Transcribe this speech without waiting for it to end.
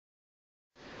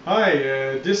Hi,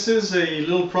 this is a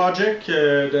little project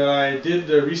that I did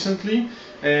recently,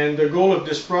 and the goal of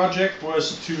this project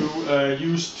was to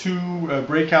use two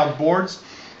breakout boards.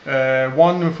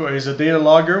 One is a data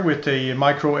logger with a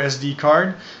micro SD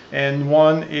card, and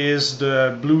one is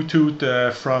the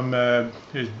Bluetooth from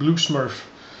BlueSmirf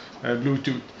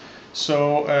Bluetooth.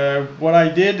 So what I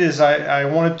did is I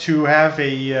wanted to have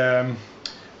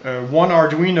one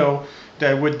Arduino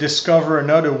that would discover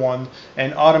another one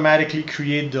and automatically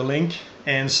create the link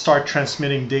and start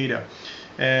transmitting data.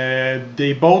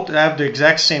 They both have the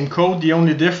exact same code. The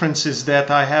only difference is that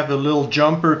I have a little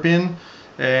jumper pin,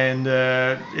 and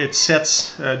it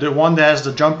sets the one that has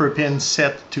the jumper pin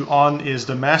set to on is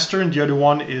the master, and the other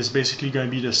one is basically going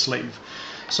to be the slave.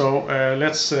 So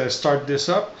let's start this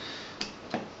up.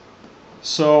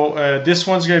 So this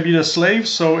one's going to be the slave,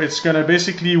 so it's going to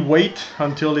basically wait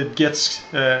until it gets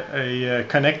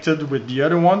connected with the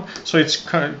other one. So it's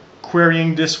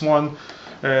querying this one,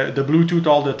 the Bluetooth,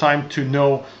 all the time to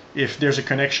know if there's a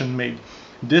connection made.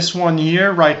 This one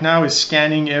here right now is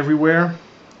scanning everywhere,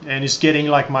 and it's getting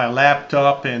like my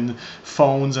laptop and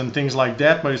phones and things like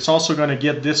that, but it's also going to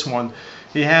get this one.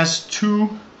 It has two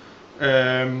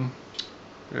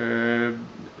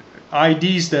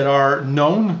IDs that are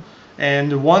known,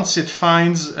 and once it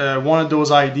finds one of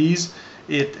those IDs,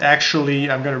 it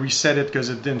actually, I'm going to reset it because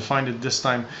it didn't find it this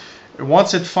time.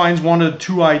 Once it finds one of the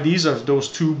two IDs of those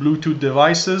two Bluetooth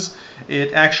devices,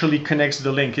 it actually connects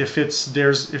the link. If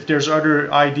there's other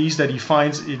IDs that he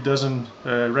finds, it doesn't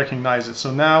recognize it. So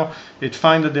now it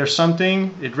finds that there's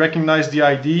something, it recognized the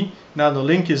ID, now the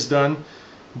link is done.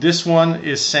 This one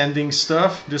is sending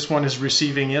stuff, this one is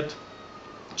receiving it.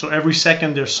 So every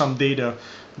second there's some data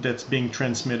that's being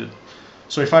transmitted.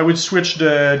 So if I would switch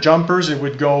the jumpers, it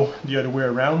would go the other way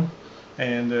around.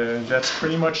 And that's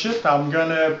pretty much it. I'm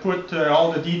gonna put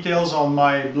all the details on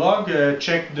my blog.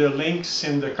 Check the links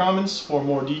in the comments for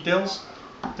more details.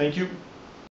 Thank you.